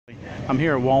I'm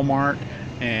here at Walmart,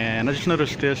 and I just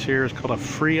noticed this here is called a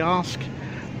Freeosk.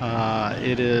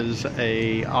 It is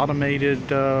a automated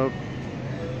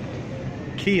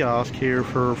kiosk here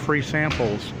for free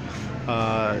samples.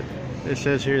 It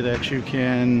says here that you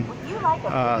can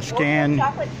scan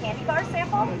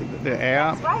the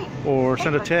app or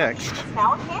send a text,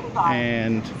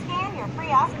 and scan your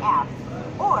Freeosk app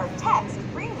or text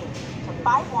FREEME to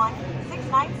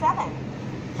 51697.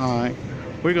 Alright,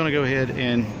 we're going to go ahead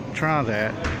and try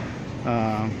that.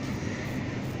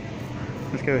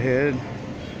 Let's go ahead.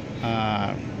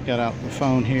 Got out the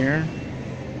phone here,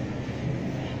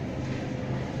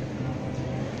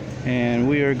 and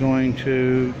we are going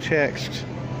to text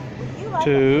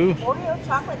to Oreo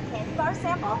chocolate candy bar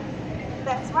sample?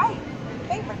 That's right. Your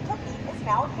favorite cookie is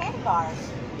now a candy bar.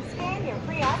 Scan your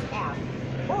Freeosk app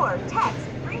or text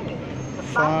FREEME to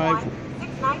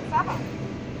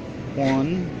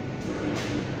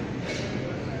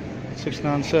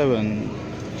 51697.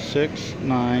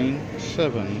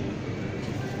 697.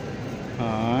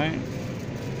 Alright,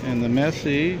 and the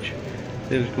message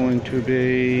is going to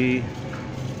be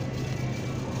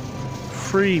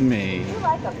free me. Would you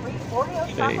like a free Oreo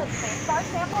chocolate candy bar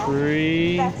sample?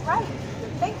 Free. That's right. Your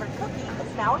favorite cookie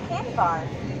is now a candy bar.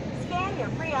 Scan your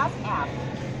Freeosk app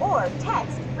or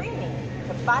text FREEME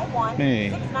to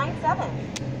 51697.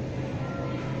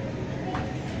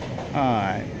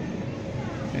 Alright,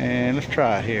 and let's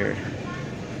try it here.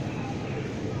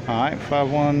 Alright,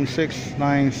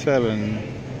 51697.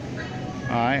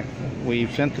 Alright, we've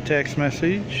sent the text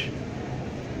message.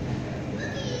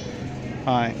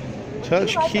 Alright,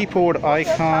 touch keyboard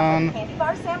icon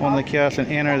on the kiosk and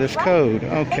enter this code.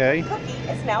 Okay.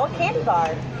 Now a candy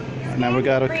bar. Now we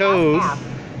got a code.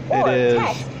 It is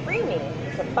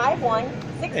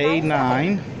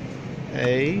A9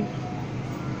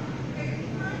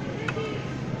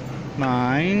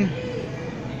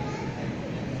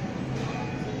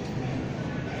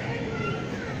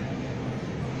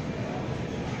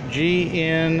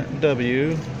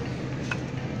 GNW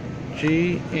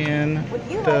Would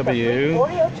you like a free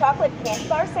Oreo chocolate candy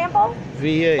bar sample?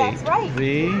 V8. That's right.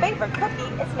 Your favorite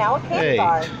cookie is now a candy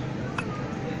bar.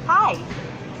 Hi.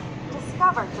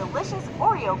 Discover delicious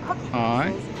Oreo cookie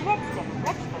pieces mixed in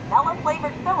rich vanilla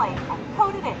flavored filling and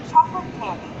coated in chocolate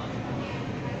candy.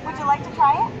 Would you like to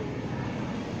try it?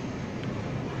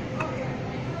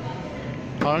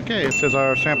 Okay, it says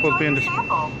our sample is being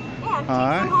dispensed.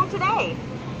 Alright. Home today.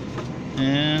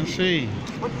 And see.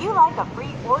 Would you like a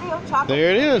free Oreo chocolate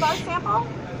there it is. Bar sample?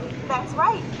 That's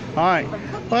right. Alright. Well,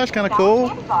 that's kind of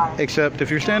cool. Except if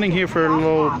you're standing here for a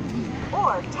little.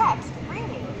 Or text FREEME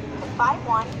to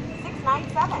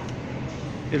 51697.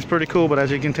 It's pretty cool, but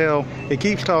as you can tell, it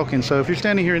keeps talking. So if you're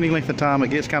standing here any length of time, it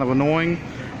gets kind of annoying.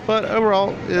 But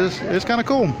overall, it's kind of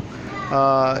cool.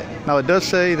 Now it does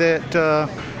say that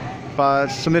by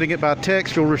submitting it by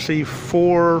text, you'll receive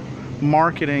 4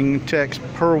 marketing texts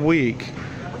per week.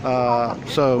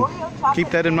 So keep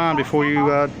that in mind before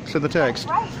you send the text.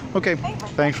 Okay,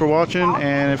 thanks for watching,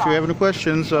 and if you have any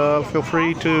questions, feel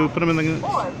free to put them in the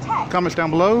comments down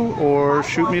below or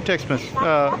shoot me a text message.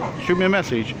 Shoot me a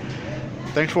message.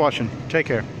 Thanks for watching. Take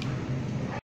care.